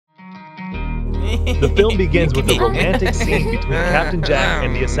The film begins with a romantic scene between Captain Jack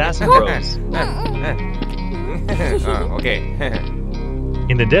and the assassin Rose. Okay.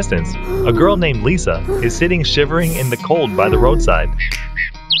 In the distance, a girl named Lisa is sitting shivering in the cold by the roadside.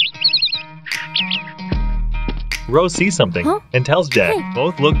 Rose sees something and tells Jack.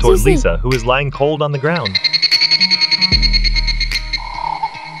 Both look toward Lisa, who is lying cold on the ground.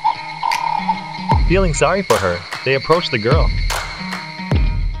 Feeling sorry for her, they approach the girl.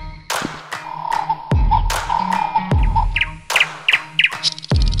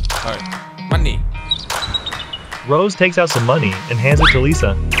 Money. Rose takes out some money and hands it to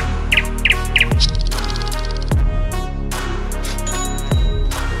Lisa.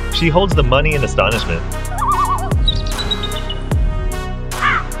 She holds the money in astonishment.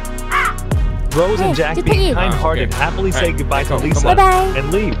 Rose and Jack, being kind-hearted, happily say goodbye to Lisa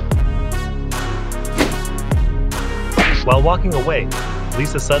and leave. While walking away,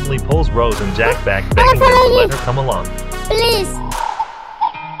 Lisa suddenly pulls Rose and Jack back, begging them to let her come along. Please.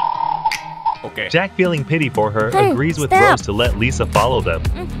 Okay. Jack, feeling pity for her, agrees with Rose to let Lisa follow them.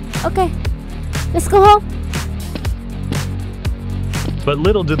 Okay. Let's go home. But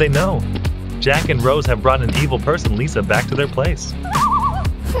little do they know, Jack and Rose have brought an evil person, Lisa, back to their place.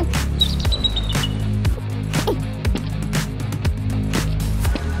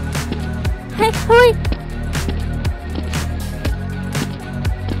 Hey, hurry.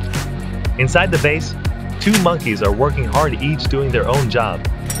 Inside the base, two monkeys are working hard, each doing their own job.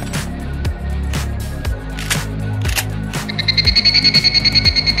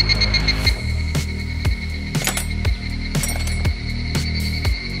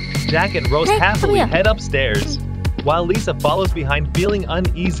 Jack and Rose happily head upstairs, while Lisa follows behind, feeling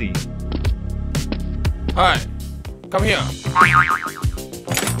uneasy. Hi, come here.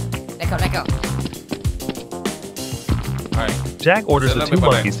 Let go. Alright. Jack orders the two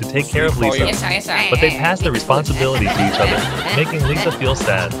monkeys to take care of Lisa, Yes, sir. but they pass the responsibility to each other, making Lisa feel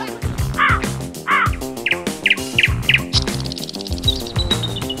sad.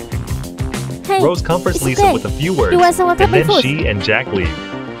 Hey, Rose comforts it's Lisa okay. with a few words, You want some and water, then food? she and Jack leave.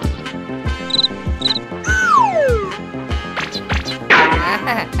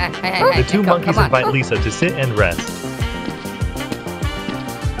 The two monkeys invite Lisa to sit and rest.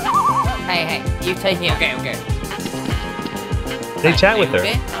 Hey, you take here. Okay. They chat with her,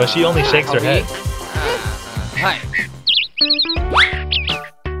 but she only shakes her head. Hi.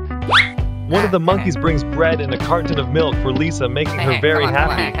 One of the monkeys brings bread and a carton of milk for Lisa, making her very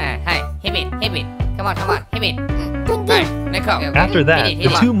happy. Hey, hit it. Come on, hit it. Thank you. Let go. After that, the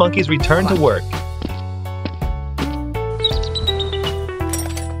two monkeys return to work.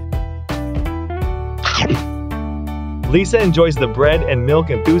 Lisa enjoys the bread and milk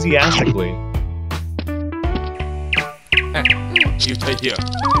enthusiastically. You take here.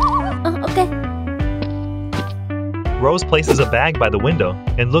 Okay. Rose places a bag by the window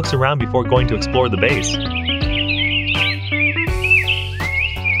and looks around before going to explore the base.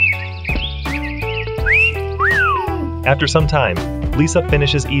 After some time, Lisa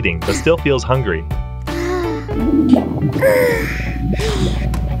finishes eating but still feels hungry.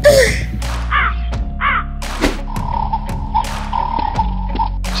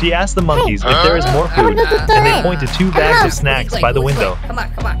 She asks the monkeys if there is more food, and they point to two bags of snacks by the window. Come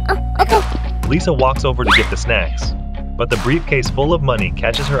on. Okay. Lisa walks over to get the snacks, but the briefcase full of money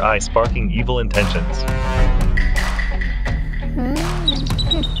catches her eye, sparking evil intentions.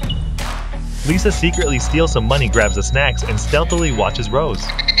 Lisa secretly steals some money, grabs the snacks, and stealthily watches Rose.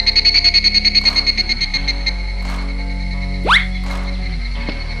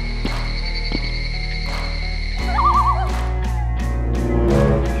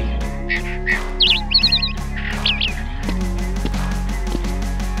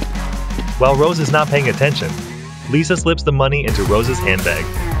 While Rose is not paying attention, Lisa slips the money into Rose's handbag.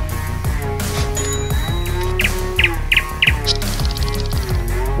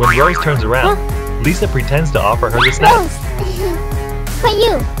 When Rose turns around, Lisa pretends to offer her the snacks. Rose. For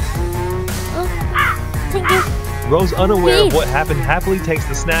you. Thank you. Rose, unaware of what happened, happily takes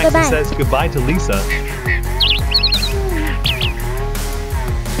the snacks and says goodbye to Lisa.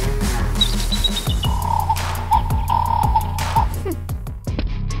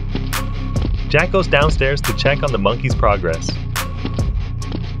 Jack goes downstairs to check on the monkey's progress.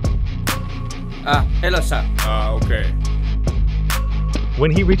 Hello, sir. Okay.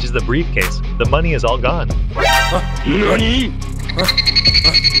 When he reaches the briefcase, the money is all gone. Nani?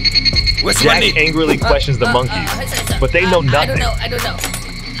 Where's Jack money? angrily questions the monkeys, but they know nothing. I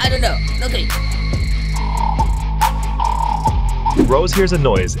don't know. Nothing. Rose hears a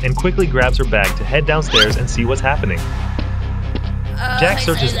noise and quickly grabs her bag to head downstairs and see what's happening. Jack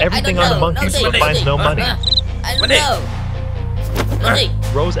searches everything on the monkeys but finds no money. I don't know. Okay.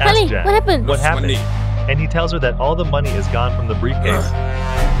 Rose asks Honey, Jack what happened? what happened, Money. and he tells her that all the money is gone from the briefcase.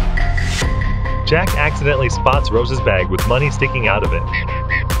 Jack accidentally spots Rose's bag with money sticking out of it.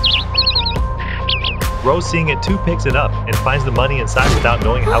 Rose, seeing it too, picks it up and finds the money inside without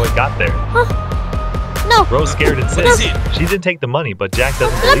knowing how it got there. No. Rose, scared, What is insists it? she did take the money, but Jack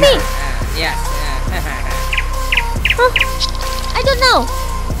doesn't Let believe me. her. Yes. I don't know.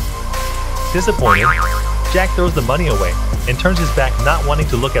 Disappointed, Jack throws the money away and turns his back, not wanting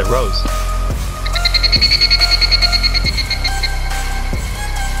to look at Rose.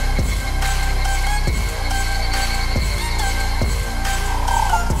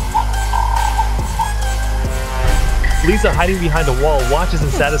 Lisa, hiding behind a wall, watches in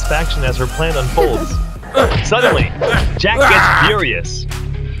satisfaction as her plan unfolds. Suddenly, Jack gets furious.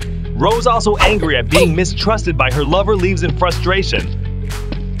 Rose, also angry at being mistrusted by her lover, leaves in frustration.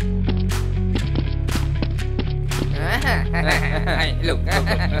 Look.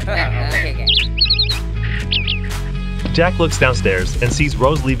 Okay. Jack looks downstairs and sees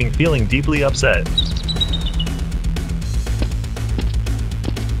Rose leaving, feeling deeply upset.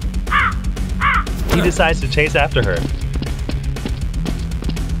 He decides to chase after her.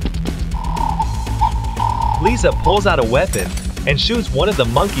 Lisa pulls out a weapon and shoots one of the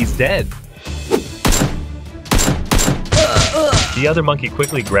monkeys dead. The other monkey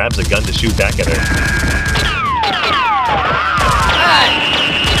quickly grabs a gun to shoot back at her.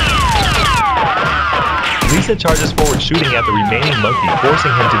 Lisa charges forward, shooting at the remaining monkey,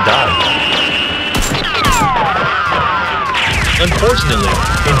 forcing him to die. Unfortunately,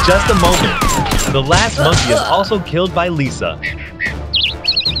 in just a moment, the last monkey is also killed by Lisa.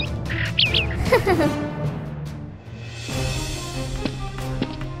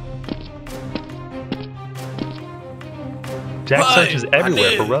 Jack searches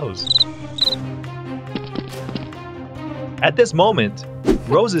everywhere for Rose. At this moment,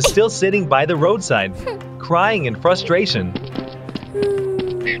 Rose is still sitting by the roadside, crying in frustration.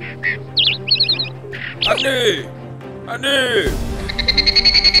 Honey!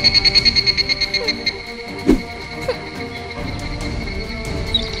 Honey!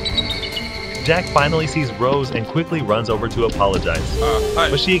 Jack finally sees Rose and quickly runs over to apologize, Hi.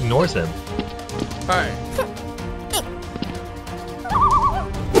 but she ignores him. Hi.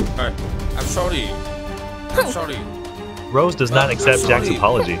 Hi. I'm sorry. I'm sorry. Rose does not accept Jack's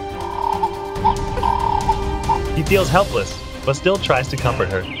apology. He feels helpless, but still tries to comfort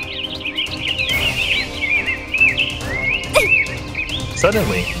her.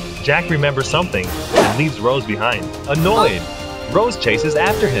 Suddenly, Jack remembers something and leaves Rose behind. Annoyed, Rose chases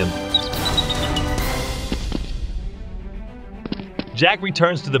after him. Jack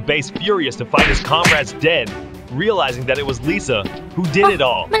returns to the base, furious to find his comrades dead, realizing that it was Lisa who did it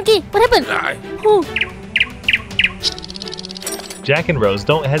all. Monkey, what happened? Lie. Oh, Jack and Rose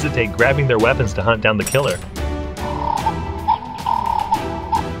don't hesitate, grabbing their weapons to hunt down the killer.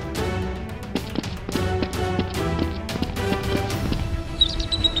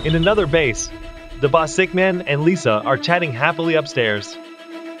 In another base, the boss Xicman and Lisa are chatting happily upstairs.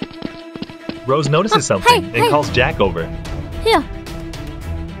 Rose notices something and calls Jack over. here.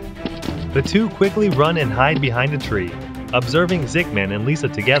 The two quickly run and hide behind a tree, observing Xicman and Lisa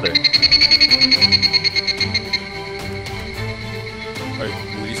together.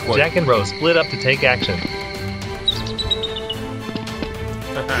 Jack and Rose split up to take action.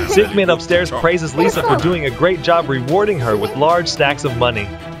 Xicman upstairs praises Lisa for doing a great job, rewarding her with large stacks of money.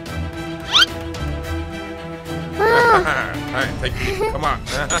 Hi, thank you. Come on.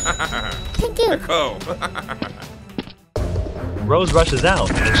 Thank you. Go. Rose rushes out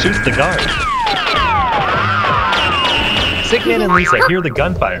and shoots the guard. Xicman and Lisa hear the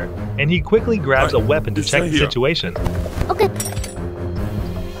gunfire, and he quickly grabs a weapon to check the situation. Okay.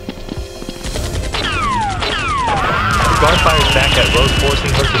 The guard fires back at Rose,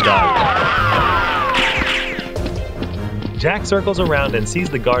 forcing her to dodge. Jack circles around and sees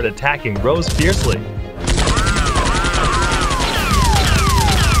the guard attacking Rose fiercely.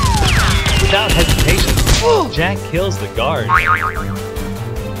 Without hesitation, Jack kills the guard.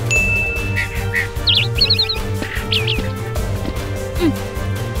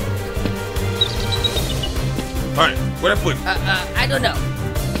 Hi, what happened? I don't know.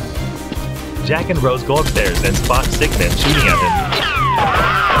 Jack and Rose go upstairs and spot Xicman shooting at him.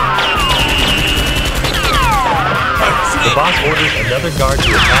 The boss orders another guard to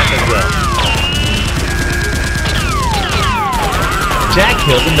attack as well. Jack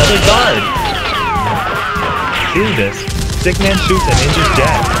kills another guard. Seeing this, Xicman shoots and injures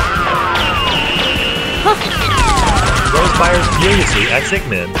Jack. Rose fires furiously at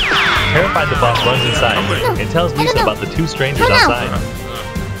Xicman. Terrified, the boss runs inside and tells Lisa about the two strangers outside.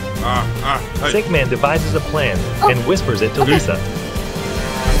 Hey. Xicman devises a plan and whispers it to Lisa.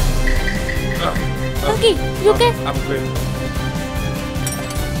 Monkey, you okay? I'm clear.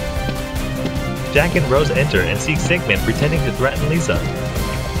 Jack and Rose enter and see Xicman pretending to threaten Lisa.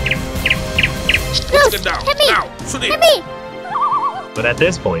 Rose, Get down. help me! Now. Shoot Help it. me! But at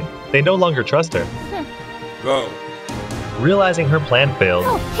this point, they no longer trust her. Go. Realizing her plan failed,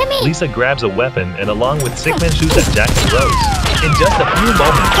 Oh, help me! Lisa grabs a weapon and along with Xicman shoots at Jack and Rose. In just a few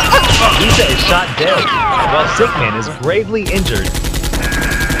moments, Lisa is shot dead, while Xicman is gravely injured.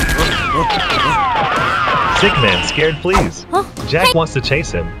 Xicman, scared, flees. Huh? Jack wants to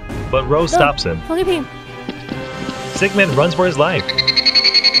chase him, but Rose stops him. Forgive him. Xicman runs for his life.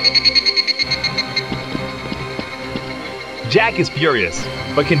 Jack is furious,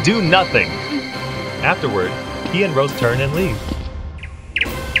 but can do nothing. Afterward, he and Rose turn and leave.